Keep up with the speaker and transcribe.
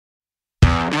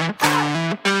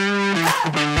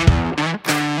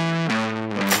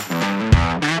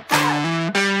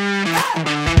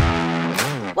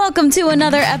Welcome to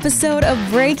another episode of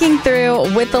Breaking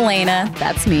Through with Elena.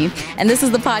 That's me. And this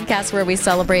is the podcast where we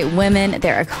celebrate women,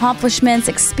 their accomplishments,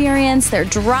 experience, their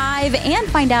drive, and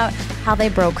find out how they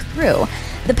broke through.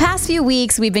 The past few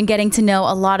weeks, we've been getting to know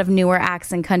a lot of newer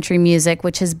acts in country music,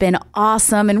 which has been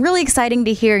awesome and really exciting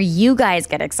to hear you guys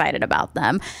get excited about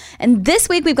them. And this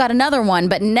week, we've got another one.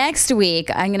 But next week,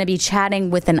 I'm going to be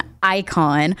chatting with an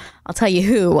icon. I'll tell you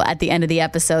who at the end of the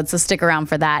episode, so stick around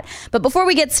for that. But before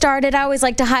we get started, I always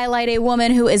like to highlight a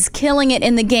woman who is killing it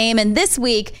in the game. And this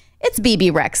week, it's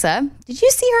BB Rexha. Did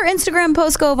you see her Instagram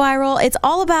post go viral? It's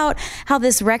all about how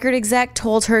this record exec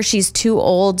told her she's too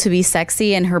old to be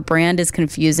sexy and her brand is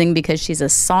confusing because she's a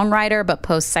songwriter but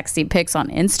posts sexy pics on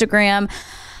Instagram.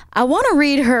 I want to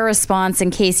read her response in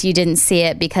case you didn't see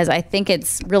it because I think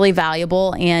it's really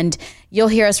valuable and you'll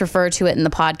hear us refer to it in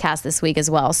the podcast this week as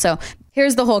well. So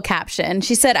here's the whole caption.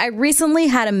 She said, I recently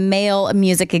had a male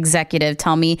music executive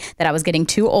tell me that I was getting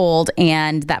too old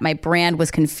and that my brand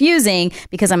was confusing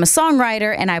because I'm a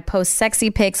songwriter and I post sexy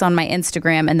pics on my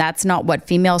Instagram, and that's not what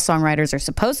female songwriters are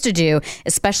supposed to do,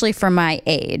 especially for my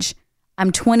age.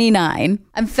 I'm 29.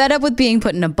 I'm fed up with being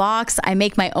put in a box. I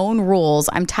make my own rules.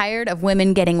 I'm tired of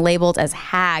women getting labeled as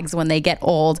hags when they get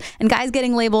old and guys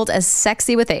getting labeled as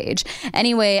sexy with age.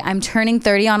 Anyway, I'm turning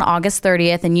 30 on August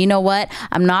 30th, and you know what?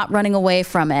 I'm not running away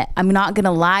from it. I'm not going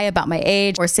to lie about my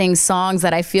age or sing songs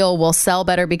that I feel will sell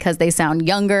better because they sound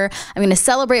younger. I'm going to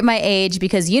celebrate my age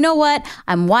because you know what?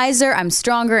 I'm wiser, I'm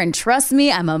stronger, and trust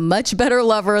me, I'm a much better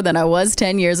lover than I was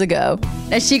 10 years ago.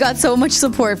 Now, she got so much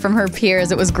support from her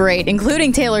peers. It was great,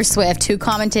 including Taylor Swift, who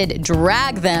commented,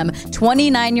 drag them,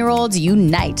 29-year-olds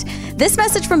unite. This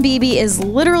message from BB is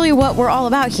literally what we're all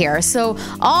about here. So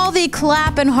all the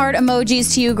clap and heart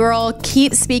emojis to you, girl.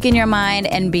 Keep speaking your mind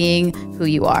and being who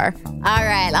you are. All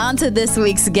right, on to this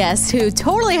week's guest, who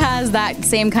totally has that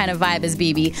same kind of vibe as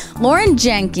BB. Lauren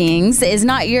Jenkins is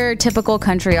not your typical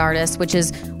country artist, which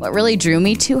is what really drew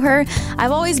me to her.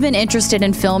 I've always been interested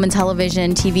in film and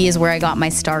television. TV is where I got my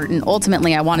start, and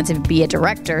ultimately I wanted to be a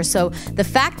director. So the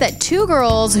fact that two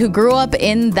girls who grew up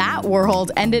in that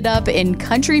world ended up in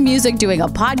country music doing a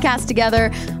podcast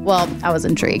together, well, I was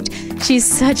intrigued. She's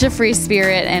such a free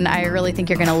spirit, and I really think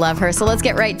you're going to love her. So let's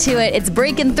get right to it. It's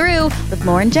Breaking Through with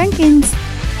Lauren Jenkins.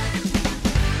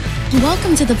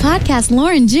 Welcome to the podcast,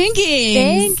 Lauren Jenkins.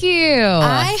 Thank you.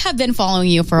 I have been following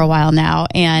you for a while now,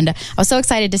 and I was so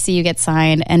excited to see you get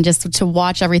signed and just to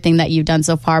watch everything that you've done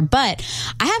so far. But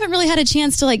I haven't really had a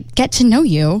chance to get to know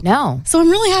you. No. So I'm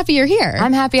really happy you're here.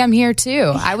 I'm happy I'm here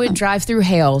too. I would drive through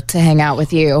hail to hang out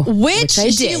with you. Which I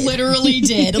she did. literally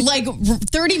did.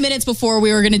 30 minutes before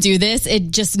we were going to do this,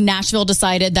 Nashville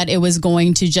decided that it was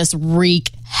going to just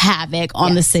wreak havoc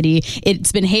on the city.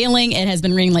 It's been hailing. It has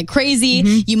been raining like crazy.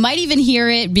 Mm-hmm. You might even hear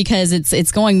it because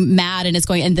it's going mad, and it's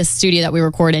going in this studio that we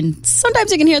record in.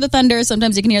 Sometimes you can hear the thunder.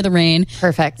 Sometimes you can hear the rain.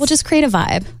 Perfect. We'll just create a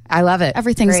vibe. I love it.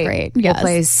 Everything's great. We'll Yes.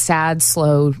 play sad,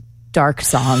 slow, dark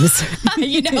songs.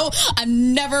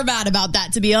 I'm never mad about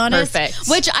that, to be honest. Perfect.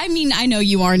 Which, I know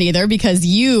you aren't either because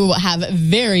you have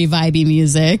very vibey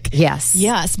music. Yes.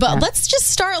 But let's just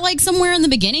start somewhere in the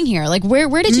beginning here.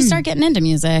 Where did you start getting into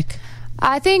music?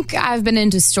 I think I've been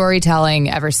into storytelling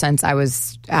ever since I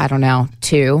was,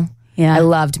 2. Yeah. I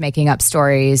loved making up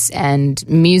stories, and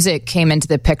music came into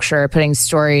the picture. Putting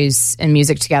stories and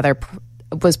music together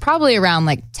was probably around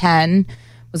 10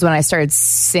 was when I started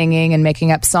singing and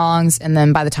making up songs. And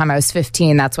then by the time I was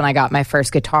 15, that's when I got my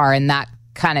first guitar, and that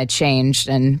kind of changed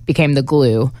and became the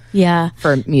glue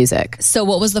for music. So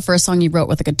what was the first song you wrote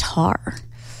with a guitar?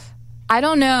 I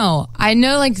don't know. I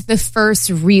know the first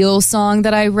real song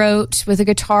that I wrote with a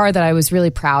guitar that I was really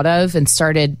proud of and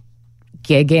started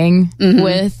gigging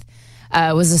with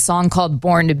was a song called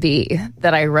Born to Be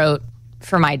that I wrote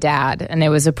for my dad. And it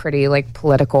was a pretty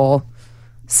political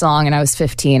song, and I was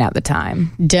 15 at the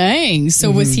time. Dang.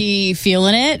 So was he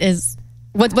feeling it?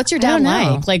 What's your dad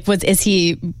like? Would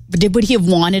he have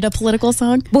wanted a political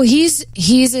song? Well,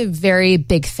 he's a very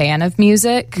big fan of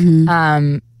music.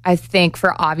 I think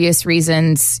for obvious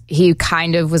reasons, he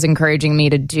kind of was encouraging me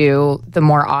to do the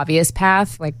more obvious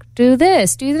path, do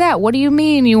this, do that. What do you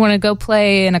mean you want to go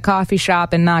play in a coffee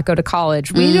shop and not go to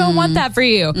college? We don't want that for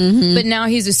you. But now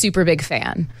he's a super big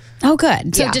fan. Oh,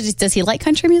 good. So does he like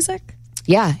country music?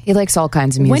 Yeah, he likes all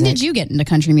kinds of music. When did you get into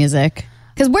country music?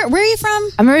 Because where are you from?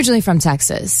 I'm originally from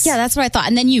Texas. Yeah, that's what I thought.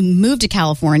 And then you moved to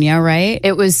California, right?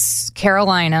 It was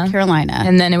Carolina. Carolina.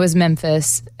 And then it was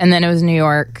Memphis. And then it was New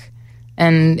York.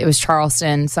 and it was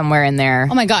Charleston, somewhere in there.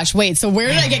 Oh my gosh, wait, so where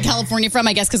did I get California from?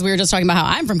 I guess because we were just talking about how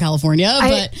I'm from California.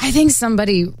 But I think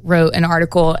somebody wrote an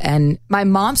article, and my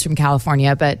mom's from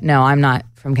California, but no, I'm not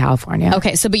from California.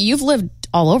 Okay, but you've lived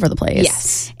all over the place.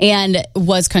 Yes. And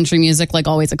was country music like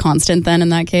always a constant then in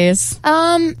that case?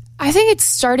 I think it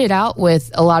started out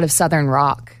with a lot of Southern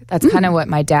rock. That's kind of what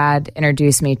my dad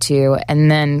introduced me to. And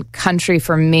then country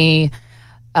for me,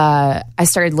 I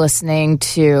started listening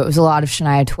to, it was a lot of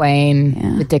Shania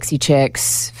Twain, the Dixie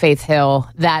Chicks, Faith Hill,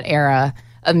 that era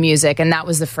of music. And that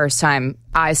was the first time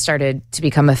I started to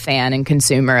become a fan and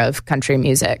consumer of country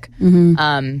music.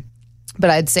 But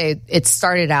I'd say it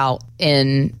started out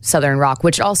in Southern rock,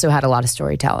 which also had a lot of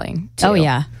storytelling too. Oh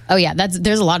yeah.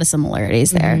 There's a lot of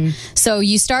similarities there. So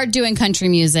you start doing country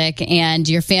music, and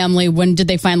your family, when did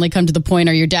they finally come to the point,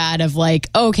 or your dad, of like,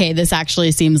 okay, this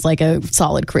actually seems like a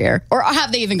solid career? Or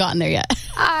have they even gotten there yet?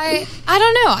 I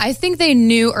don't know. I think they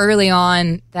knew early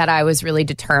on that I was really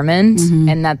determined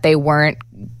and that they weren't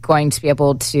going to be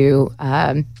able to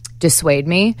dissuade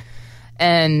me.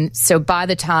 And so by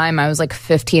the time I was like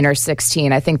 15 or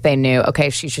 16, I think they knew, okay,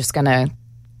 she's just going to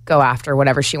go after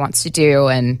whatever she wants to do.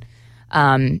 And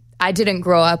I didn't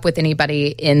grow up with anybody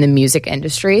in the music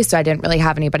industry, so I didn't really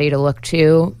have anybody to look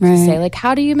to say, like,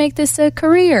 how do you make this a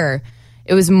career?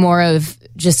 It was more of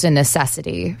just a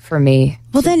necessity for me.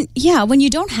 Well, then, yeah, when you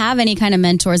don't have any kind of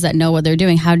mentors that know what they're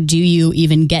doing, how do you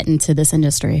even get into this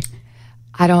industry?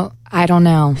 I don't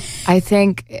know. I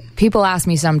think people ask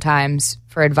me sometimes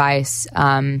for advice.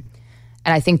 And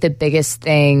I think the biggest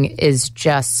thing is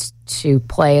just to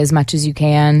play as much as you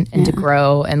can and to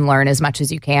grow and learn as much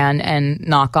as you can and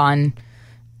knock on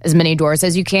as many doors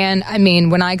as you can. I mean,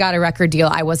 when I got a record deal,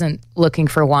 I wasn't looking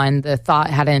for one. The thought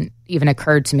hadn't even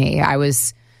occurred to me. I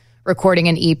was recording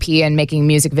an EP and making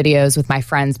music videos with my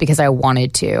friends because I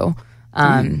wanted to.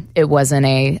 It wasn't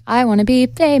I want to be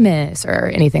famous or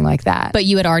anything like that. But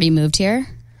you had already moved here?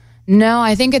 No,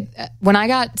 I think when I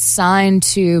got signed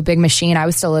to Big Machine, I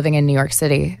was still living in New York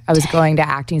City. I was going to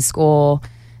acting school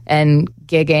and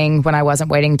gigging when I wasn't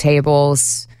waiting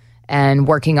tables and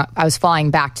working. I was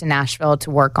flying back to Nashville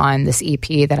to work on this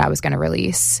EP that I was going to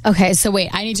release. Okay, so wait,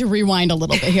 I need to rewind a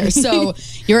little bit here. So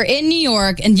you're in New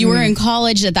York, and you were in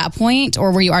college at that point,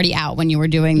 or were you already out when you were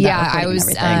doing that? Yeah, I was.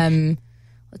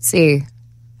 Let's see.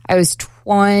 I was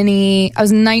 20. I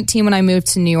was 19 when I moved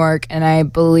to New York, and I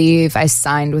believe I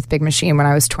signed with Big Machine when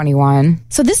I was 21.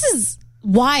 So this is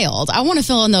wild. I want to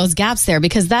fill in those gaps there,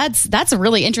 because that's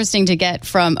really interesting to get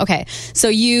from. Okay, so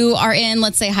you are in,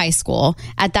 let's say, high school.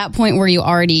 At that point, were you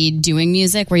already doing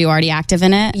music? Were you already active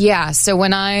in it? Yeah. So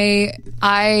when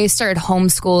I started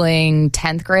homeschooling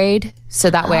 10th grade, so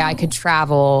that way I could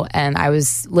travel, and I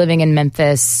was living in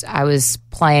Memphis. I was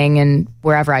playing in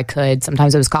wherever I could.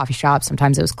 Sometimes it was coffee shops,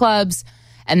 sometimes it was clubs.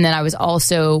 And then I was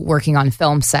also working on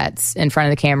film sets in front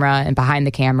of the camera and behind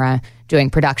the camera doing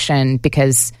production,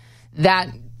 because that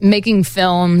making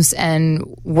films and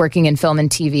working in film and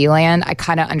TV land, I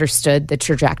kind of understood the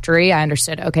trajectory. I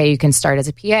understood, okay, you can start as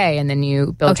a PA and then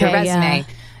you build your resume. Yeah.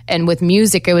 And with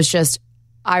music, it was just,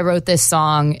 I wrote this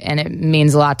song and it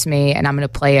means a lot to me, and I'm going to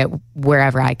play it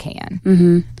wherever I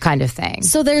can, kind of thing.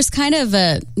 So there's kind of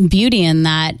a beauty in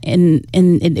that, and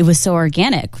it was so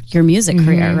organic, your music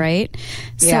career, right?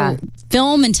 Yeah. So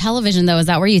film and television, though, is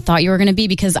that where you thought you were going to be?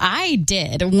 Because I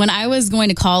did. When I was going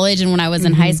to college and when I was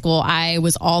in high school, I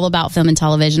was all about film and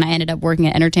television. I ended up working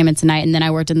at Entertainment Tonight, and then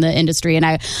I worked in the industry, and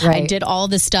I did all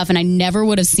this stuff, and I never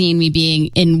would have seen me being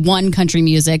in one, country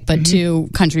music, but two,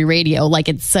 country radio. Like,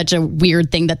 it's such a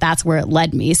weird thing that's where it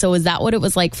led me. So is that what it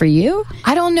was like for you?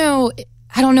 I don't know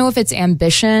if it's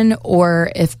ambition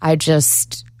or if I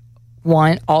just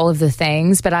want all of the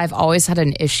things, but I've always had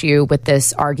an issue with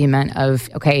this argument of,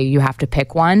 okay, you have to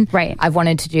pick one. Right. I've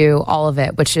wanted to do all of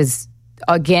it, which is,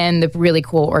 again, the really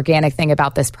cool organic thing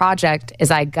about this project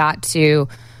is I got to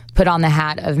put on the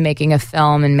hat of making a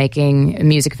film and making a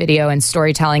music video and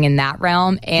storytelling in that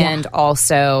realm, and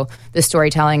also the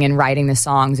storytelling and writing the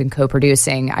songs and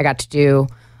co-producing. I got to do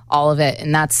all of it,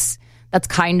 and that's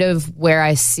kind of where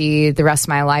I see the rest of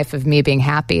my life of me being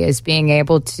happy, is being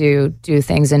able to do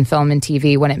things in film and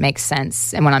TV when it makes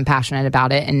sense and when I'm passionate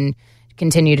about it, and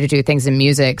continue to do things in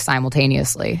music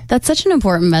simultaneously. That's such an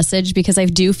important message, because I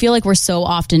do feel like we're so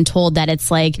often told that it's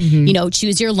like, you know,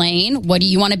 choose your lane. What do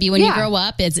you want to be when you grow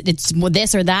up? It's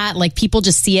this or that. Like, people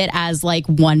just see it as like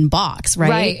one box,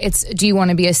 right? Right. It's, do you want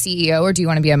to be a CEO or do you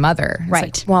want to be a mother? It's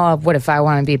right. Like, well, what if I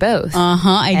want to be both?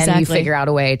 Exactly. And you figure out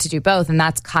a way to do both. And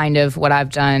that's kind of what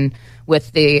I've done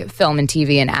with the film and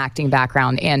TV and acting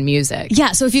background and music.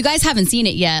 Yeah, so if you guys haven't seen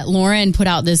it yet, Lauren put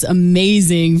out this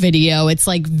amazing video. It's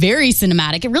like very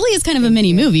cinematic. It really is kind of a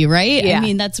mini movie, right? Yeah. I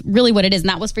mean, that's really what it is. And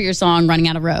that was for your song, Running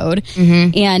Out of Road.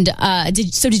 And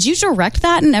did you direct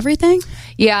that and everything?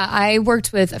 Yeah, I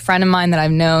worked with a friend of mine that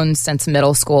I've known since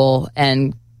middle school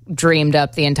and dreamed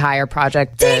up the entire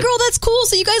project. Dang, girl, that's cool.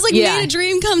 So you guys made a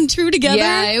dream come true together.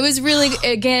 Yeah, it was really,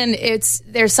 again,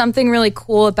 there's something really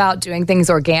cool about doing things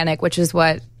organic, which is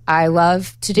what I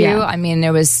love to do. Yeah. I mean,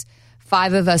 there was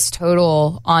 5 of us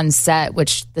total on set,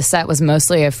 which the set was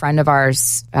mostly a friend of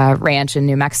ours ranch in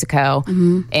New Mexico.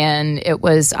 And it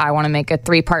was, I want to make a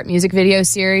 3-part music video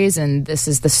series, and this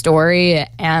is the story,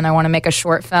 and I want to make a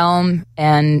short film,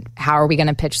 and how are we going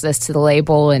to pitch this to the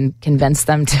label and convince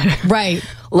them to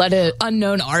let an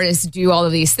unknown artist do all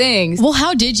of these things. Well,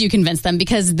 how did you convince them?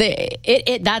 Because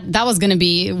that was going to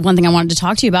be one thing I wanted to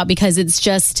talk to you about, because it's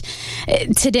just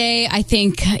today, I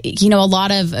think, a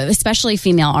lot of, especially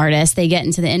female artists, they get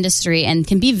into the industry and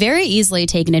can be very easily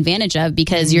taken advantage of,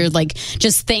 because you're like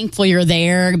just thankful you're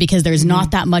there because there's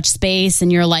not that much space,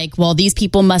 and you're like, well, these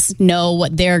people must know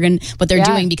what they're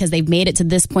doing because they've made it to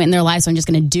this point in their lives, so I'm just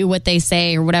going to do what they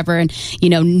say or whatever, and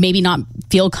maybe not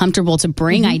feel comfortable to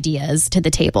bring ideas to the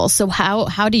table. So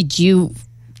how did you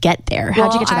get there? How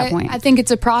did you get to that point? I think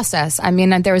it's a process. I mean,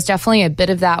 there was definitely a bit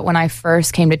of that when I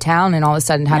first came to town and all of a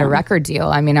sudden had a record deal.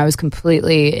 I mean, I was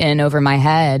completely in over my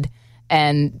head,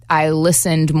 and I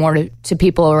listened more to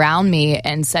people around me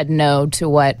and said no to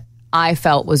what I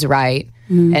felt was right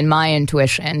and my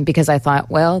intuition, because I thought,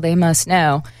 well, they must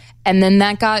know. And then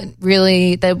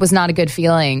that was not a good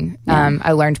feeling.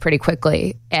 I learned pretty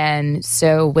quickly. And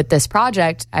so with this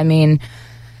project, I mean,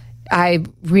 I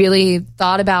really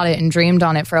thought about it and dreamed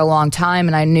on it for a long time,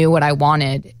 and I knew what I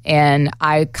wanted. And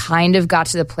I kind of got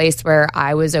to the place where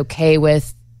I was okay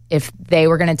with, if they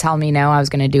were going to tell me no, I was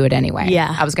going to do it anyway.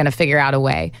 Yeah. I was going to figure out a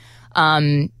way.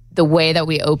 The way that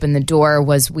we opened the door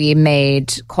was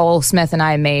Cole Smith and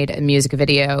I made a music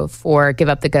video for Give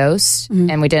Up the Ghost,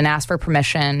 and we didn't ask for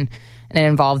permission. And it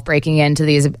involved breaking into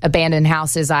these abandoned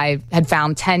houses I had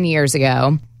found 10 years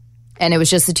ago. And it was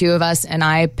just the 2 of us, and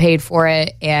I paid for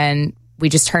it, and we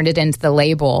just turned it into the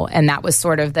label. And that was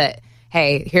sort of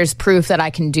hey, here's proof that I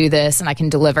can do this and I can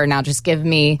deliver. Now just give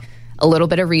me a little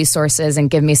bit of resources and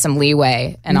give me some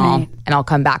leeway, and I'll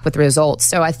come back with results.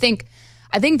 So I think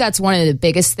that's one of the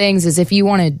biggest things, is if you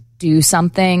want to do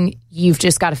something, you've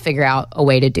just got to figure out a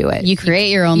way to do it. You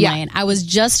create your own lane. I was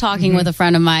just talking with a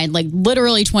friend of mine, like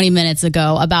literally 20 minutes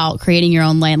ago, about creating your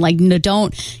own lane. Like, no,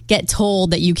 don't get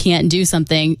told that you can't do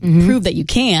something. Prove that you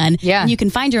can. Yeah. And you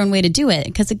can find your own way to do it.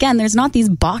 Because again, there's not these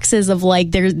boxes of like,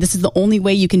 this is the only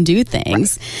way you can do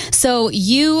things. Right. So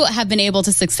you have been able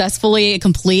to successfully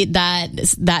complete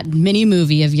that mini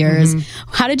movie of yours.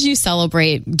 How did you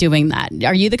celebrate doing that?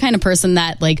 Are you the kind of person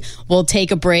that like will take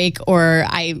a break, or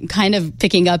I'm kind of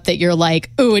picking up that you're like,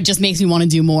 oh, it just makes me want to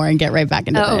do more and get right back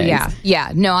into things?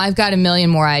 Yeah. No, I've got a million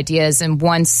more ideas. And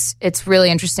it's really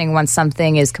interesting, once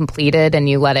something is completed and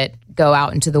you let it go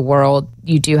out into the world,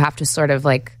 you do have to sort of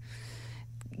like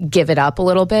give it up a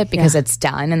little bit, because it's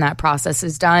done and that process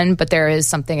is done. But there is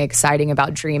something exciting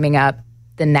about dreaming up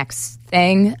the next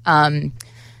thing.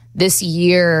 This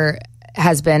year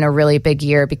has been a really big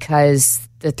year, because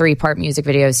the 3-part music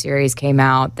video series came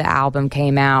out, the album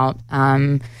came out.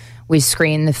 We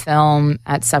screened the film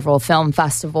at several film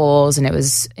festivals, and it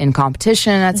was in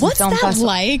competition at some film festivals. What's that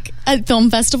like at film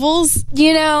festivals?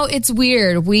 It's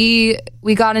weird. We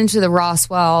got into the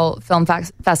Roswell Film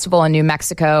Festival in New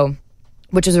Mexico,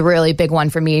 which is a really big one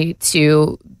for me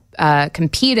to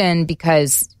compete in,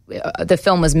 because the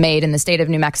film was made in the state of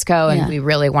New Mexico, and we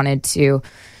really wanted to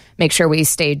make sure we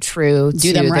stayed true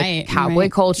to the cowboy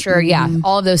culture. Yeah,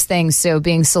 all of those things. So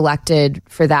being selected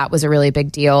for that was a really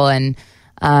big deal. And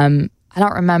I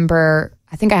don't remember,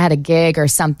 I think I had a gig or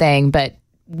something, but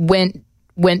went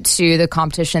to the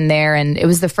competition there, and it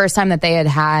was the first time that they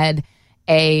had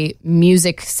a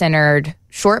music-centered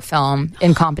short film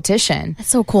in competition. That's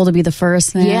so cool to be the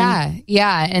first, man.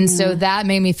 Yeah. And so that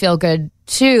made me feel good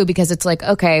too, because it's like,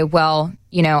 okay, well,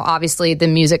 obviously the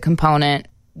music component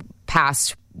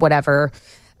passed whatever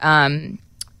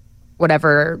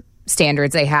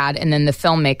standards they had, and then the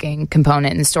filmmaking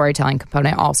component and the storytelling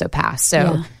component also passed.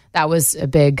 So that was a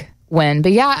big win.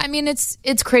 But I mean,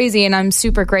 it's crazy, and I'm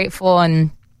super grateful,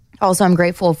 and also I'm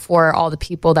grateful for all the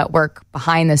people that work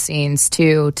behind the scenes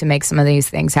too to make some of these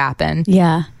things happen.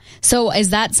 Yeah. So is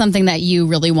that something that you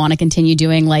really want to continue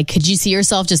doing? Like, could you see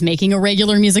yourself just making a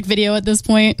regular music video at this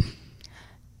point?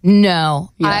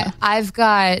 No. I've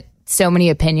got so many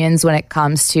opinions when it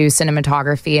comes to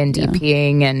cinematography and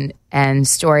DPing and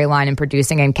storyline and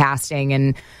producing and casting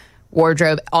and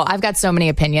wardrobe. I've got so many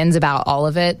opinions about all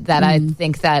of it that I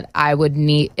think that I would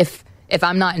need, if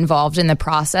I'm not involved in the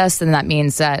process, then that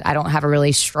means that I don't have a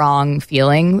really strong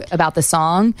feeling about the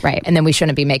song. Right. And then we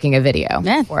shouldn't be making a video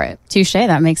for it. Touche,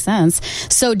 that makes sense.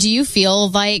 So do you feel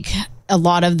like a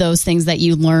lot of those things that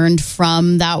you learned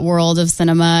from that world of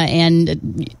cinema and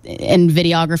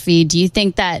videography, do you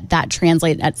think that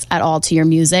translates at all to your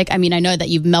music? I mean, I know that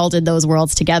you've melded those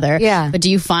worlds together. Yeah. But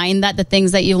do you find that the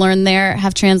things that you learned there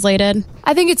have translated?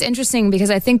 I think it's interesting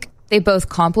because I think they both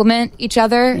complement each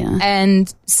other. Yeah.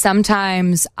 And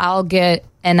sometimes I'll get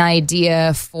an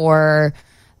idea for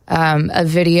a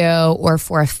video or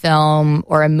for a film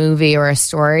or a movie or a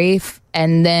story,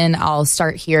 and then I'll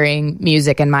start hearing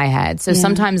music in my head. So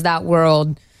sometimes that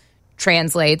world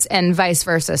translates, and vice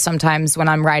versa. Sometimes when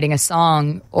I'm writing a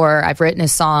song or I've written a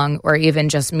song or even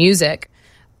just music,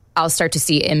 I'll start to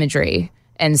see imagery.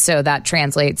 And so that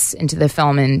translates into the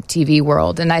film and TV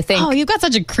world. And I think... Oh, you've got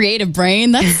such a creative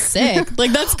brain. That's sick.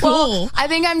 Like, that's cool. Well, I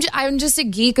think I'm just a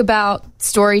geek about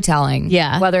storytelling.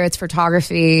 Yeah. Whether it's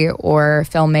photography or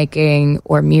filmmaking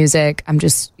or music. I'm a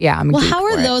geek how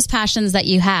are those passions that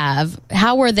you have?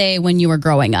 How were they when you were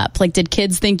growing up? Like, did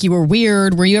kids think you were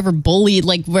weird? Were you ever bullied?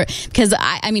 Like, because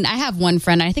I have one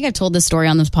friend, I think I've told this story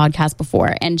on this podcast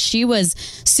before, and she was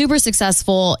super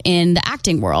successful in the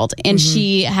acting world. And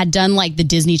she had done like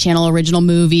the Disney Channel original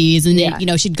movies, and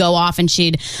then, she'd go off and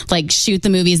she'd like shoot the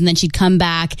movies, and then she'd come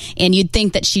back, and you'd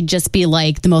think that she'd just be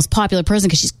like the most popular person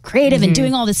because she's creative and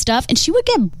doing all this stuff, and she would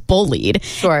get bullied.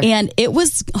 Sure. And it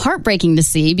was heartbreaking to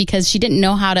see because she didn't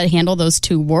know how to handle those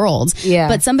two worlds. Yeah.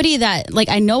 But somebody that, like,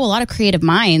 I know a lot of creative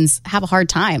minds have a hard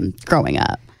time growing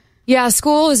up. Yeah,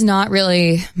 school is not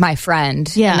really my friend.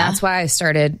 Yeah. And that's why I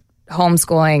started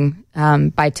homeschooling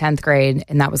by 10th grade,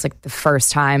 and that was like the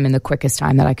first time and the quickest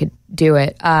time that I could do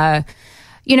it. I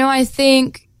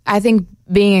think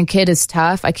being a kid is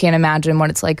tough. I can't imagine what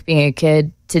it's like being a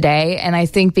kid today, and I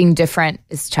think being different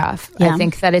is tough. Yeah. I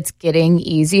think that it's getting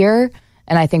easier,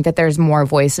 and I think that there's more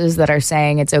voices that are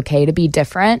saying it's okay to be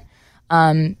different,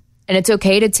 and it's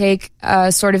okay to take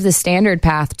sort of the standard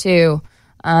path too.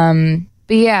 But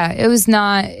yeah,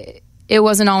 it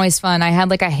wasn't always fun. I had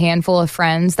like a handful of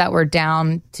friends that were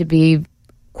down to be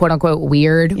quote unquote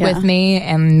weird with me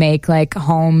and make like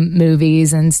home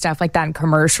movies and stuff like that, and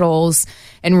commercials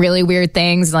and really weird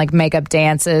things, like makeup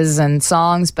dances and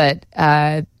songs. But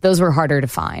those were harder to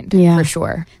find for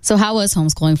sure. So how was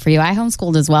homeschooling for you? I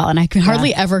homeschooled as well, and I could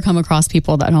hardly ever come across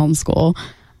people that homeschool.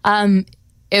 I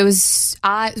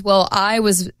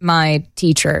was my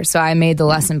teacher, so I made the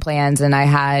lesson plans, and I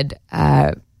had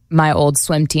my old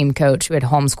swim team coach who had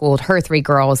homeschooled her 3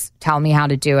 girls tell me how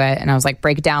to do it. And I was like,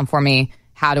 break it down for me.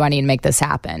 How do I need to make this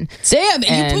happen? Damn,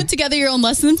 and you put together your own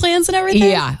lesson plans and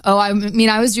everything? Yeah. Oh, I mean,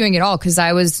 I was doing it all because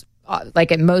I was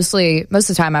most of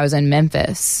the time I was in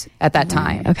Memphis at that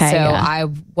time. Okay. So I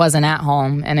wasn't at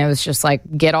home, and it was just like,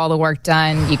 get all the work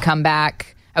done. You come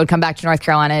back. I would come back to North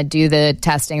Carolina, do the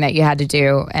testing that you had to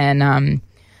do, and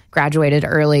graduated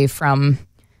early from,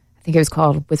 I think it was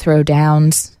called Withrow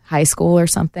Downs High School or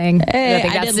something. Hey,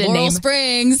 I did Laurel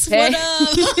Springs. Hey.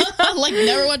 What up? Like,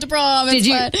 never went to prom.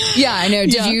 Yeah, I know.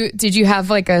 Did you have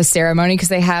like a ceremony? Because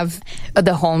they have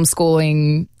the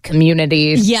homeschooling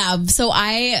community. Yeah. So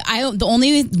I the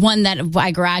only one that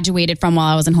I graduated from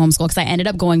while I was in homeschool, because I ended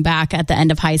up going back at the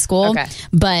end of high school. Okay.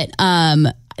 But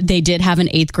they did have an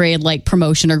 8th grade like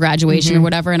promotion or graduation or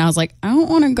whatever, and I was like, I don't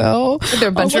want to go. There are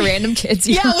a bunch of random kids.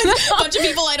 Yeah, with a bunch of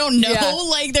people I don't know. Yeah.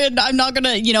 Like, I'm not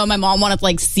gonna, my mom wanted to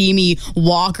like see me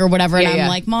walk or whatever, and I'm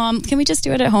like, Mom, can we just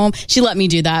do it at home? She let me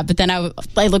do that, but then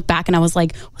I look back and I was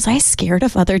like, was I scared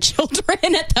of other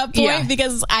children at that point? Yeah.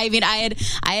 Because I mean, I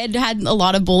had a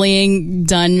lot of bullying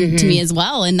done to me as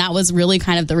well, and that was really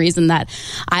kind of the reason that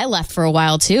I left for a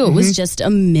while too. It was just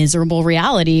a miserable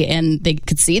reality, and they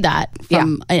could see that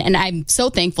from. And I'm so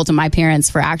thankful to my parents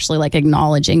for actually like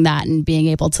acknowledging that and being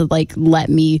able to like let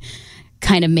me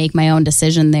kind of make my own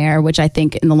decision there, which I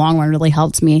think in the long run really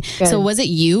helped me. Good. So was it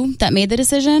you that made the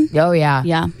decision? Oh, yeah.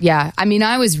 Yeah. Yeah. I mean,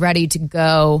 I was ready to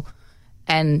go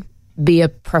and be a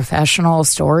professional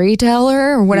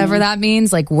storyteller or whatever that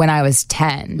means, like when I was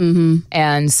 10.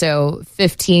 And so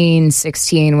 15,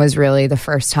 16 was really the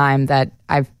first time that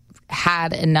I've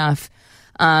had enough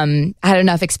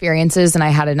experiences, and I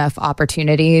had enough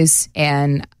opportunities,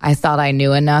 and I thought I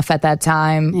knew enough at that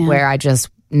time where I just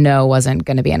wasn't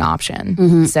going to be an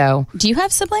option. So, do you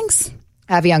have siblings?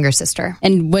 I have a younger sister.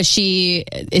 And is she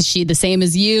the same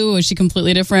as you? Was she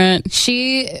completely different?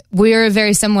 We're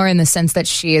very similar in the sense that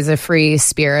she is a free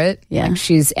spirit. Yeah.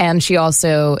 And she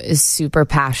also is super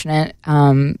passionate.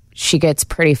 She gets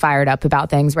pretty fired up about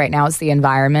things. Right now it's the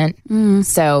environment.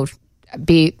 So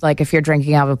if you're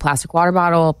drinking out of a plastic water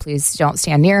bottle, please don't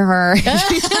stand near her.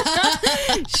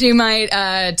 She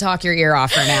might talk your ear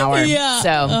off for an hour.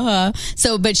 Yeah.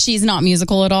 So, but she's not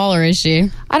musical at all, or is she?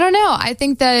 I don't know. I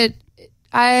think that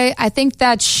I think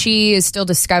that she is still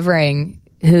discovering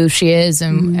who she is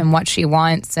and what she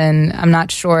wants, and I'm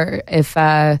not sure if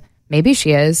maybe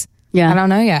she is. Yeah. I don't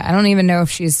know yet. I don't even know if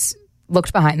she's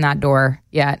looked behind that door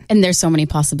yet. And there's so many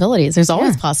possibilities. There's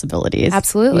always possibilities.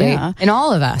 Absolutely. Yeah. In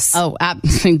all of us. Oh,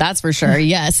 that's for sure.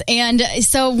 Yes. And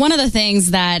so one of the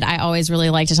things that I always really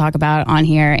like to talk about on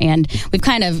here, and we've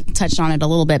kind of touched on it a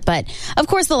little bit, but of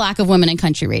course the lack of women in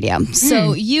country radio.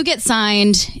 So you get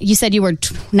signed, you said you were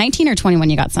 19 or 21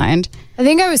 you got signed? I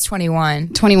think I was 21.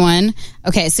 21.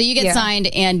 Okay, so you get signed,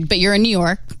 but you're in New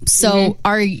York. So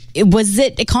was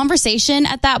it a conversation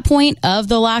at that point of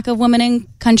the lack of women in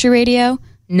country radio?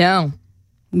 No.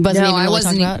 I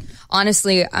wasn't.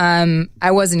 Honestly,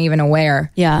 I wasn't even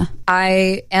aware. Yeah. When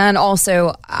I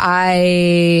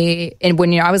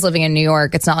was living in New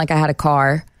York, it's not like I had a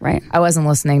car. Right. I wasn't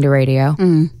listening to radio.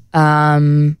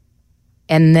 And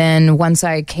then once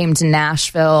I came to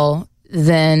Nashville,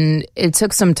 then it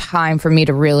took some time for me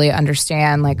to really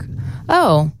understand, like,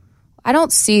 oh, I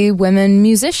don't see women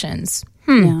musicians.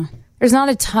 Yeah. There's not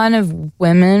a ton of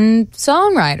women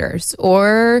songwriters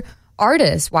or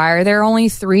artists. Why are there only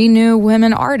 3 new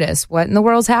women artists? What in the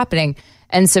world's happening?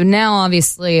 And so now,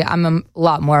 obviously, I'm a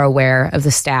lot more aware of the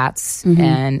stats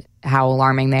and how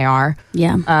alarming they are.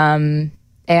 Yeah.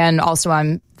 And also,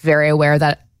 I'm very aware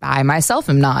that I myself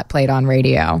am not played on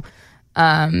radio.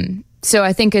 So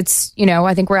I think I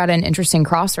think we're at an interesting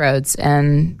crossroads,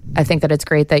 and I think that it's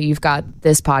great that you've got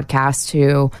this podcast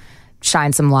to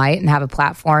shine some light and have a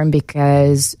platform,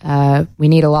 because we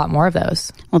need a lot more of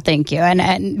those. Well, thank you.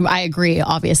 And I agree,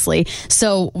 obviously.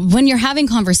 So when you're having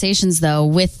conversations, though,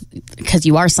 because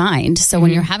you are signed, so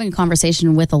when you're having a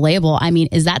conversation with a label, I mean,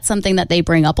 is that something that they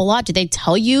bring up a lot? Do they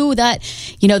tell you that,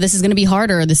 this is going to be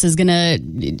harder?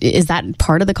 Is that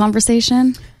part of the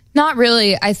conversation? Not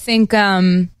really. I think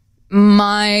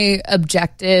my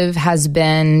objective has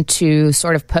been to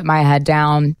sort of put my head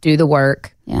down, do the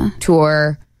work,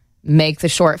 tour, make the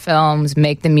short films,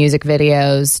 make the music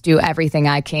videos, do everything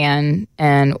I can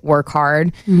and work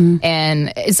hard.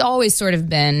 And it's always sort of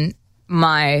been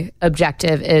my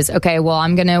objective is, okay, well,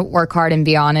 I'm going to work hard and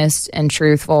be honest and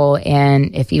truthful.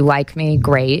 And if you like me,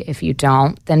 great. If you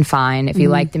don't, then fine. If you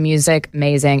like the music,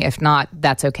 amazing. If not,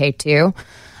 that's okay too.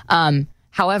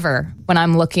 However, when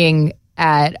I'm looking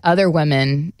at other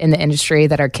women in the industry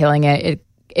that are killing it,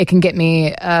 it can get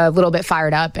me a little bit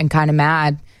fired up and kind of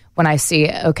mad when I see,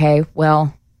 okay,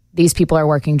 well, these people are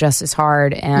working just as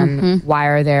hard, and why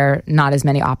are there not as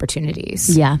many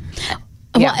opportunities? Yeah.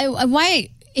 Well, why,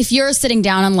 if you're sitting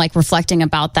down and reflecting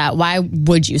about that, why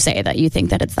would you say that you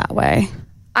think that it's that way?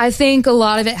 I think a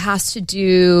lot of it has to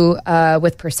do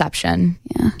with perception.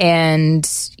 Yeah.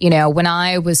 And, when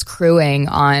I was crewing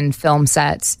on film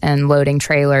sets and loading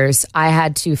trailers, I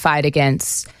had to fight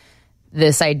against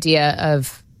this idea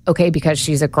of, okay, because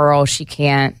she's a girl, she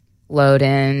can't load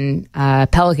in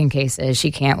Pelican cases.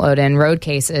 She can't load in road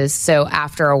cases. So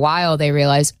after a while, they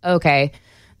realized, okay,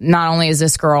 not only is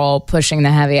this girl pushing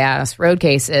the heavy ass road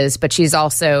cases, but she's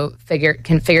also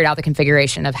figured out the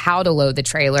configuration of how to load the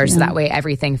trailer so that way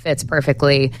everything fits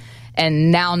perfectly.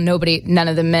 And now none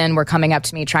of the men were coming up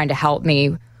to me trying to help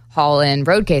me haul in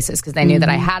road cases because they knew that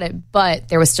I had it. But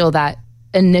there was still that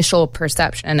initial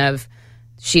perception of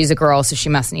she's a girl, so she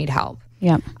must need help.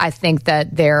 Yeah. I think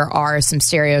that there are some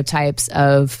stereotypes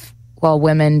of, well,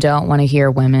 women don't want to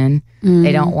hear women.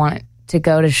 They don't want to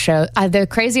go to show. The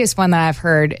craziest one that I've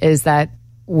heard is that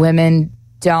women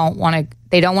don't want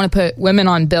to put women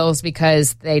on bills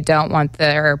because they don't want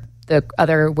the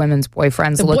other women's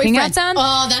boyfriends looking at them.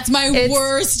 Oh, that's my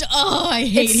worst. Oh, I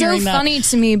hate hearing that. It's so funny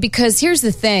to me because here's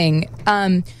the thing.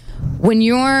 When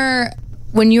you're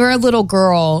a little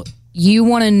girl, you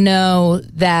want to know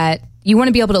that you want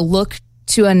to be able to look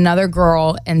to another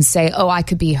girl and say, oh, I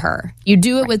could be her. You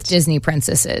do it with Disney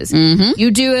princesses. You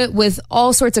do it with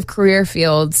all sorts of career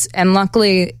fields. And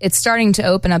luckily, it's starting to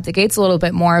open up the gates a little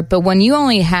bit more. But when you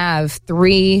only have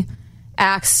 3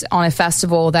 acts on a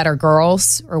festival that are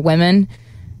girls or women,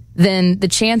 then the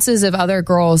chances of other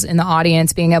girls in the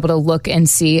audience being able to look and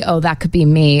see, oh, that could be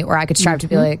me, or I could strive to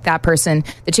be like that person,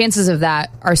 the chances of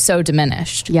that are so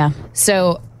diminished. Yeah.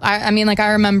 So, I mean, like,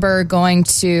 I remember going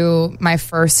to my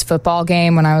first football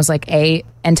game when I was like 8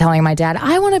 and telling my dad,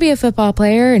 I want to be a football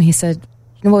player. And he said,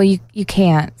 well, you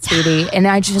can't, sweetie. And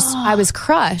I was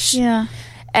crushed. Yeah.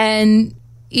 And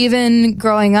even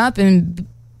growing up and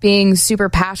being super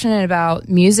passionate about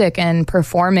music and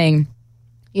performing,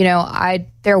 you know,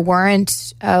 there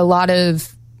weren't a lot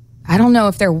of, I don't know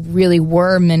if there really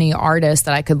were many artists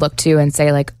that I could look to and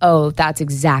say like, oh, that's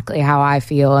exactly how I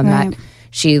feel. And that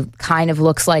she kind of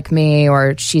looks like me,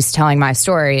 or she's telling my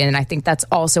story. And I think that's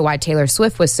also why Taylor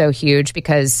Swift was so huge,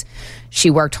 because she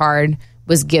worked hard,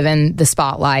 was given the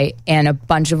spotlight, and a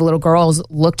bunch of little girls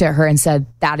looked at her and said,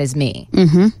 that is me.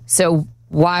 Mm-hmm. So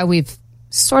why we've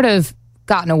sort of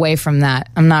gotten away from that,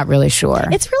 I'm not really sure.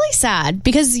 It's really sad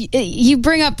because you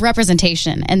bring up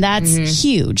representation, and that's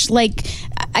huge. Like,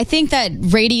 I think that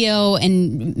radio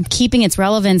and keeping its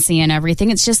relevancy and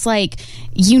everything, it's just like,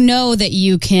 you know that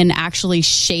you can actually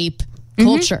shape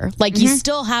culture. Like, you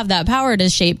still have that power to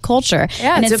shape culture.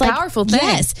 Yeah, and it's a powerful thing.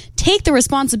 Yes, take the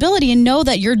responsibility and know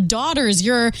that your daughters,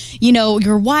 your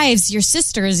wives, your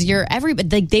sisters, your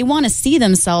everybody, like, they want to see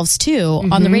themselves too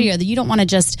on the radio. That you don't want to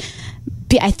just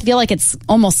I feel like it's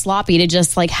almost sloppy to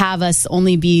just like have us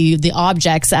only be the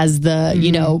objects as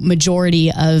the,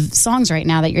 majority of songs right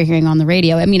now that you're hearing on the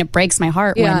radio. I mean, it breaks my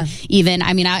heart when even,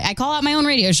 I call out my own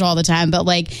radio show all the time, but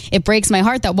like, it breaks my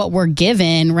heart that what we're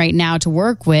given right now to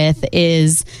work with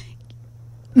is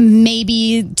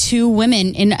maybe 2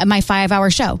 women in my 5-hour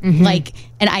show. Like,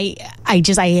 and I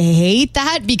hate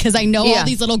that, because I know all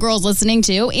these little girls listening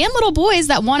to, and little boys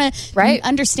that want to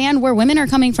understand where women are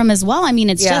coming from as well. I mean,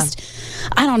 it's just,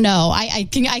 I don't know. I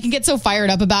can get so fired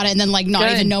up about it and then like not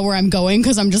even know where I'm going,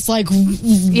 because I'm just like,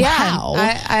 wow.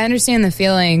 I understand the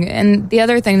feeling. And the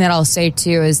other thing that I'll say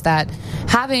too is that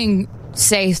having,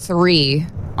 say, 3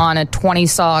 on a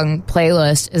 20-song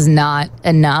playlist is not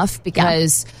enough,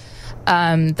 because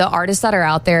the artists that are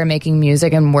out there making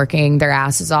music and working their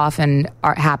asses off and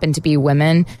happen to be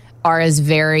women are as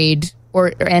varied,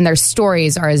 and their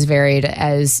stories are as varied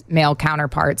as male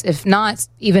counterparts, if not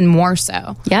even more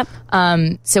so. Yep.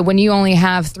 So when you only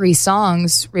have 3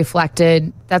 songs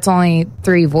reflected, that's only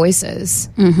 3 voices.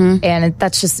 And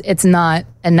it's not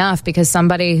enough, because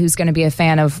somebody who's going to be a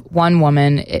fan of one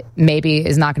woman maybe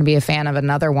is not going to be a fan of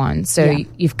another one. So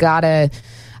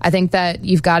I think that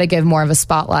you've got to give more of a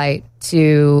spotlight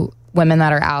to women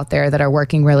that are out there that are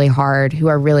working really hard, who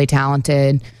are really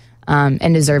talented,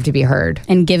 and deserve to be heard.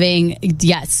 And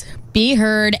be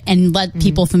heard and let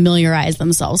people familiarize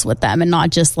themselves with them, and not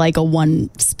just like a one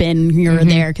spin here or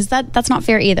there, because that's not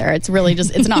fair either. It's really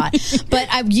just, it's not.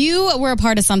 But you were a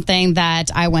part of something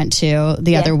that I went to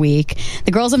the other week,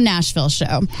 the Girls of Nashville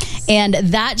show. And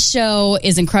that show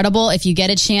is incredible. If you get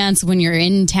a chance when you're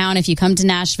in town, if you come to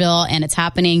Nashville and it's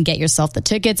happening, get yourself the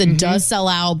tickets. It does sell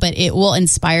out, but it will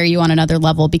inspire you on another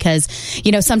level, because,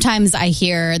 sometimes I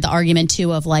hear the argument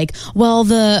too of like, well,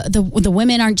 the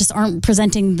women aren't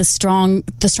presenting the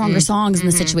stronger songs in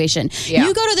the situation.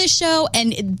 You go to this show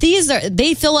and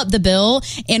they fill up the bill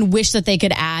and wish that they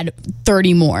could add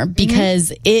 30 more,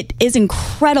 because it is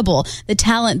incredible the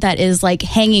talent that is like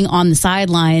hanging on the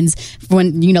sidelines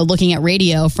when looking at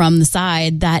radio from the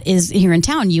side that is here in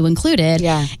town, you included.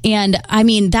 And I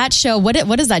mean, that show, what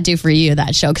does that do for you,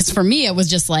 that show? Because for me, it was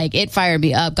just like, it fired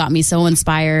me up, got me so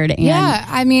inspired. And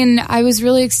I mean, I was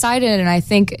really excited, and I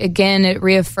think again it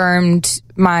reaffirmed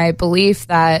my belief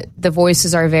that the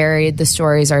voices are varied, the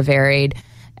stories are varied,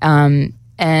 and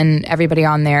everybody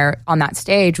on that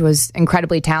stage was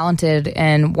incredibly talented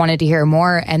and wanted to hear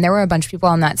more. And there were a bunch of people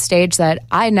on that stage that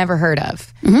I had never heard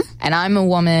of. And I'm a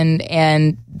woman,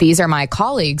 and these are my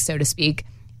colleagues, so to speak.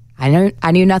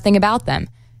 I knew nothing about them.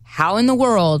 How in the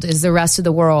world is the rest of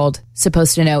the world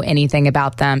supposed to know anything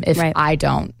about them if I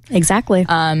don't? Exactly.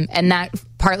 And that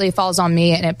partly falls on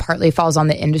me, and it partly falls on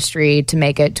the industry to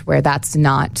make it to where that's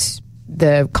not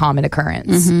the common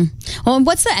occurrence. Well, and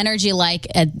what's the energy like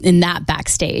in that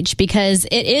backstage? Because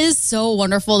it is so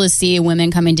wonderful to see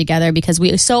women coming together, because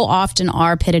we so often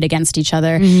are pitted against each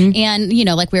other. And,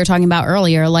 like we were talking about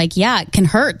earlier, like, it can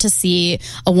hurt to see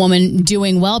a woman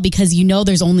doing well, because,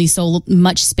 there's only so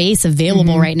much space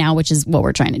available right now, which is what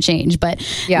we're trying to change. But,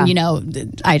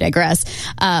 I digress.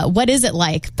 What is it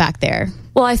like back there?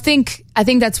 Well, I think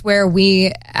that's where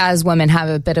we as women have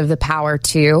a bit of the power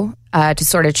to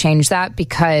sort of change that,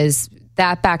 because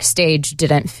that backstage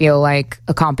didn't feel like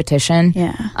a competition.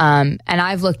 And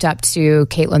I've looked up to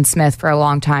Caitlin Smith for a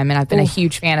long time, and I've been a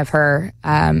huge fan of her.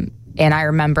 And I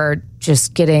remember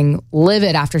just getting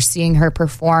livid after seeing her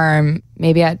perform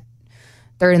maybe at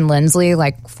Third and Lindsley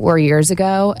like 4 years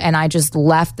ago. And I just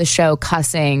left the show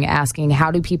cussing, asking, how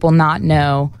do people not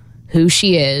know who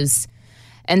she is?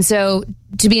 And so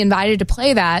to be invited to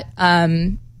play that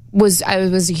was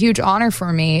a huge honor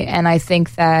for me. And I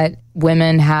think that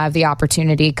women have the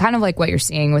opportunity, kind of like what you're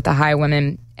seeing with the High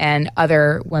Women and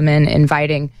other women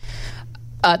inviting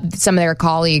some of their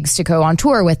colleagues to go on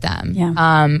tour with them. Yeah.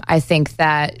 I think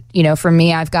that, for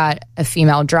me, I've got a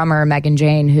female drummer, Megan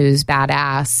Jane, who's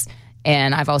badass.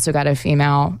 And I've also got a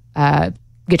female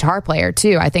guitar player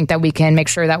too. I think that we can make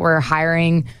sure that we're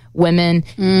hiring women.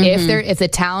 If the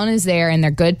talent is there and they're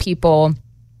good people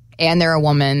and they're a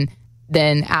woman,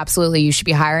 then absolutely you should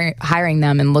be hiring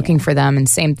them and looking for them. And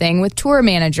same thing with tour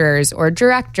managers or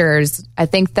directors. I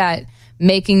think that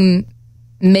making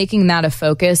that a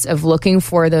focus of looking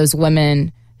for those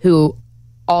women who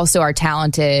also are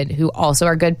talented, who also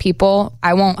are good people.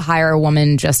 I won't hire a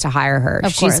woman just to hire her.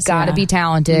 She's got to be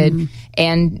talented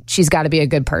and she's got to be a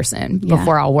good person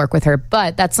before I'll work with her.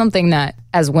 But that's something that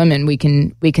as women we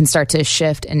can start to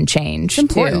shift and change. It's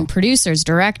important. Too. Producers,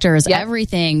 directors,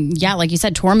 everything. Yeah, like you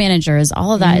said, tour managers,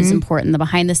 all of that is important. The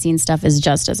behind the scenes stuff is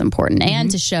just as important.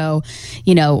 And to show,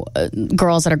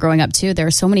 girls that are growing up too, there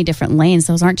are so many different lanes.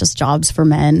 Those aren't just jobs for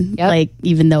men. Yep. Like,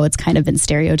 even though it's kind of been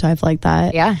stereotyped like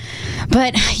that. Yeah.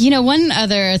 But, one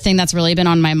other thing that's really been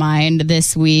on my mind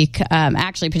this week,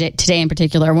 actually today in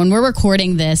particular, when we're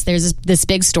recording this, there's this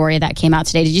big story that came out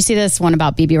today. Did you see this one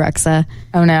about Bebe Rexha?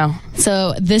 Oh, no.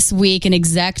 So this week, an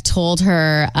exec told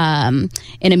her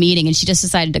in a meeting, and she just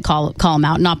decided to call him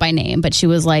out, not by name, but she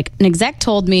was like, an exec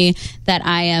told me that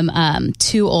I am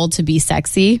too old to be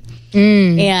sexy.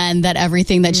 And that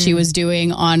everything that she was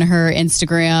doing on her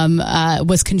Instagram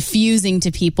was confusing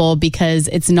to people because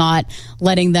it's not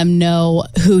letting them know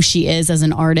who she is as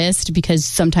an artist, because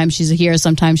sometimes she's here,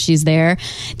 sometimes she's there.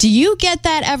 Do you get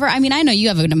that ever? I mean, I know you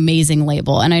have an amazing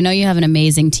label and I know you have an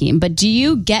amazing team, but do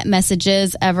you get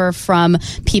messages ever from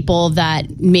people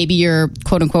that maybe you're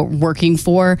quote unquote working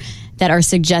for that are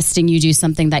suggesting you do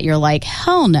something that you're like,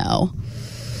 hell no?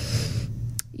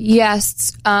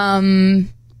 Yes.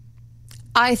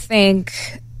 I think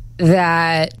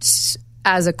that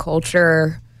as a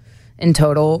culture in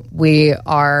total, we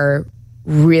are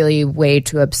really way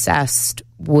too obsessed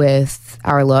with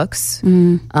our looks,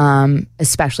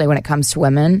 especially when it comes to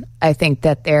women. I think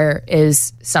that there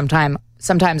is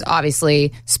sometimes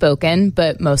obviously spoken,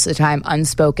 but most of the time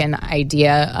unspoken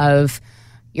idea of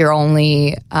you're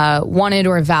only wanted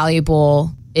or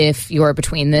valuable if you're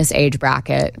between this age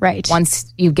bracket. Right.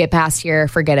 Once you get past here,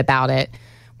 forget about it.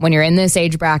 When you're in this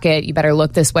age bracket, you better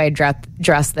look this way,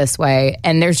 dress this way.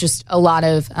 And there's just a lot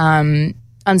of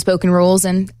unspoken rules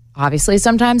and obviously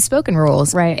sometimes spoken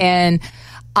rules. Right. And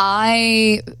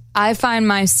I find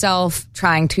myself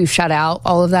trying to shut out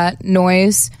all of that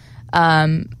noise.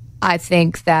 I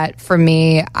think that for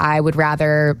me, I would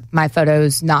rather my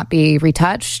photos not be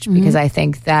retouched because I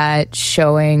think that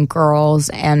showing girls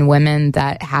and women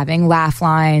that having laugh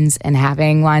lines and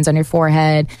having lines on your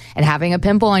forehead and having a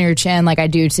pimple on your chin like I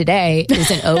do today is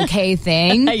an okay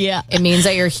thing. Yeah. It means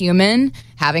that you're human.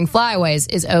 Having flyaways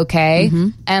is okay.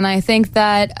 And I think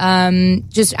that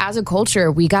just as a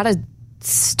culture, we got to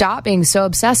stop being so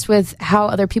obsessed with how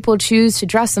other people choose to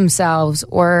dress themselves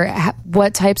or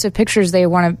what types of pictures they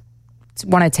want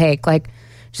to take. Like,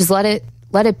 just let it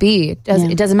be. It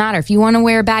doesn't matter. If you want to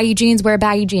wear baggy jeans, wear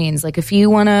baggy jeans. Like, if you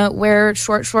want to wear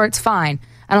short shorts, fine.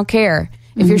 I don't care.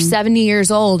 If you're 70 years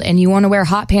old and you want to wear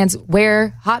hot pants,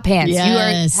 wear hot pants.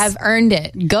 Yes. You have earned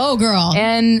it. Go, girl.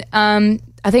 And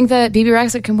I think that Bebe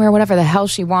Rexha can wear whatever the hell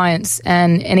she wants,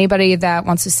 and anybody that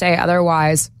wants to say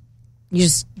otherwise, you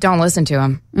just don't listen to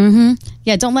them.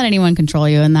 Yeah, don't let anyone control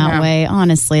you in that way,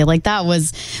 honestly. Like, that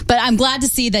was... But I'm glad to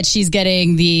see that she's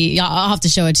getting the... I'll have to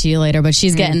show it to you later, but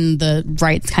she's getting the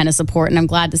right kind of support, and I'm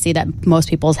glad to see that most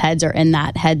people's heads are in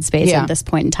that headspace at this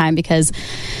point in time, because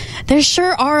there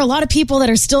sure are a lot of people that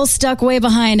are still stuck way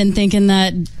behind and thinking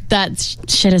that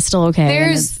shit is still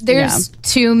okay. There's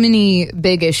too many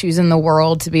big issues in the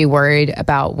world to be worried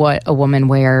about what a woman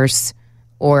wears,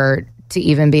 or to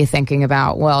even be thinking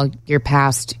about, well, you're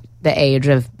past the age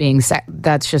of being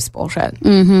that's just bullshit.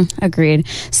 Agreed.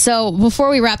 So before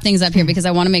we wrap things up here, because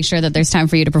I want to make sure that there's time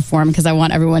for you to perform, because I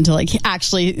want everyone to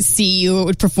actually see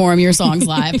you perform your songs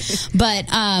live. But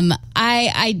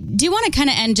I do want to kind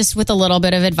of end just with a little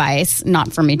bit of advice,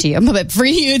 not for me to you, but for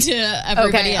you to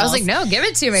everybody else. I was like, no, give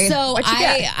it to me. So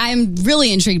I'm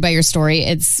really intrigued by your story.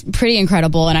 It's pretty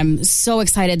incredible, and I'm so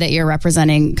excited that you're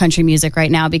representing country music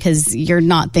right now, because you're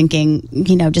not thinking,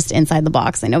 just inside the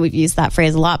box. I know we've used that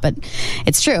phrase a lot, but but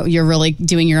it's true. You're really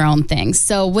doing your own thing.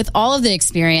 So with all of the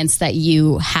experience that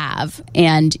you have,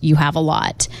 and you have a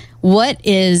lot, what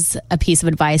is a piece of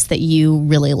advice that you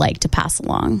really like to pass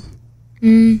along?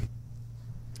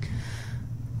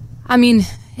 I mean,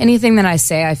 anything that I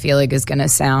say, I feel like is going to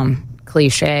sound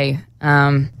cliche.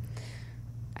 I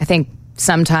think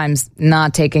sometimes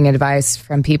not taking advice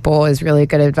from people is really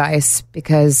good advice,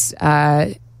 because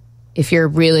if you're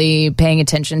really paying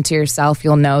attention to yourself,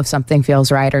 you'll know if something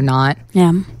feels right or not.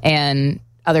 Yeah. And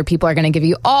other people are going to give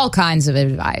you all kinds of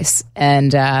advice.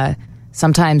 And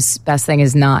sometimes best thing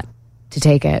is not to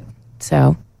take it.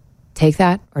 So take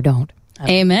that or don't.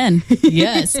 Amen.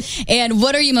 Yes. And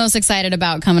what are you most excited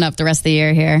about coming up the rest of the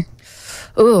year here?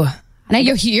 Ooh. Now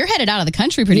you're headed out of the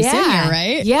country pretty soon here,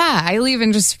 right? Yeah, I leave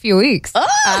in just a few weeks. Oh!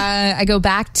 I go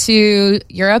back to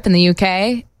Europe and the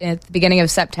UK at the beginning of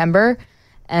September,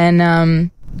 and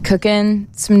cooking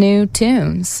some new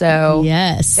tunes. So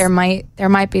yes, there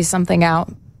might be something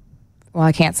out. Well,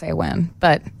 I can't say when,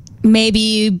 but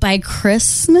maybe by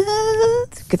Christmas.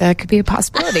 That could be a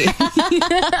possibility.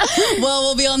 Well,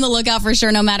 we'll be on the lookout for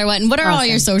sure no matter what. And what are all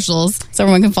your socials so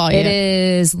everyone can follow you? It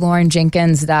is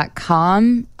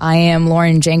LaurenJenkins.com. I am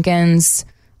Lauren Jenkins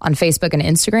on Facebook and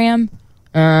Instagram.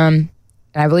 And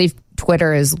I believe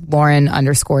Twitter is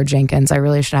Lauren_Jenkins. I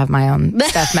really should have my own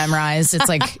stuff memorized. It's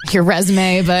like your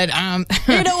resume, but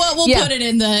you know what? We'll put it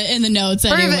in the notes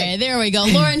anyway. There we go.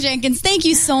 Lauren Jenkins, thank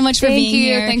you so much for being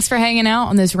here. Thanks for hanging out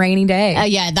on this rainy day.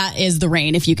 Yeah, that is the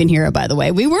rain, if you can hear it, by the way.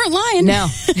 We weren't lying. No.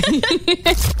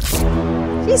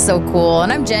 She's so cool,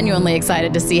 and I'm genuinely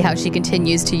excited to see how she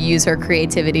continues to use her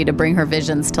creativity to bring her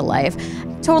visions to life.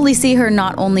 Totally see her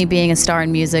not only being a star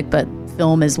in music, but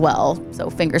film as well. So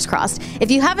fingers crossed. If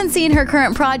you haven't seen her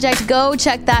current project, go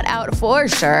check that out for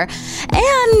sure.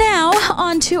 And now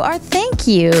on to our thank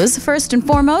yous. First and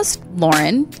foremost,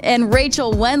 Lauren and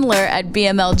Rachel Wendler at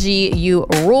BMLG, you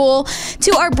rule.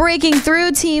 To our Breaking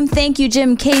Through team, thank you,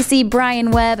 Jim Casey,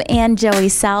 Brian Webb, and Joey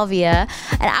Salvia.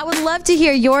 And I would love to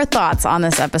hear your thoughts on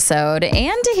this episode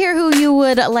and to hear who you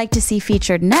would like to see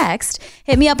featured next.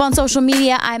 Hit me up on social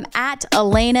media. I'm at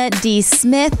Elena D.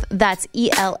 Smith. That's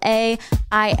ELAINA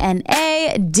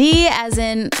D as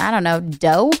in, I don't know,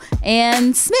 dough,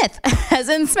 and Smith as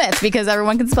in Smith, because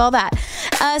everyone can spell that.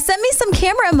 Send me some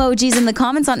camera emojis in the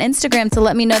comments on Instagram to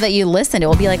let me know that you listened. It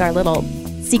will be like our little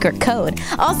secret code.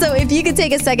 Also, if you could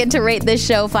take a second to rate this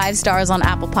show 5 stars on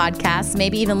Apple Podcasts,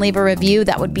 maybe even leave a review,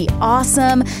 that would be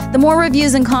awesome. The more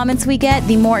reviews and comments we get,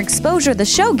 the more exposure the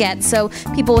show gets, so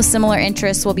people with similar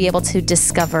interests will be able to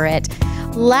discover it.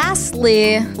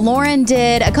 Lastly, Lauren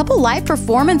did a couple live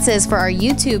performances for our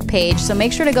YouTube page, so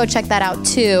make sure to go check that out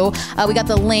too. We got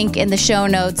the link in the show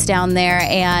notes down there,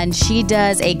 and she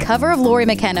does a cover of Lori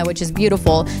McKenna, which is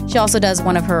beautiful. She also does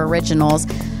one of her originals.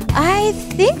 I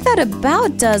think that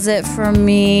about does it for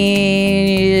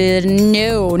me.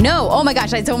 No. Oh my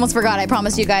gosh, I almost forgot. I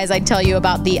promised you guys I'd tell you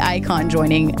about the icon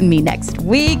joining me next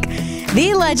week.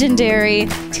 The legendary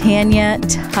Tanya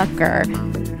Tucker.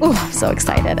 Ooh, I'm so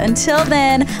excited. Until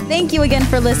then, thank you again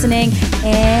for listening,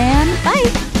 and bye.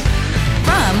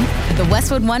 From the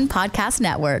Westwood One Podcast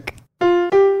Network.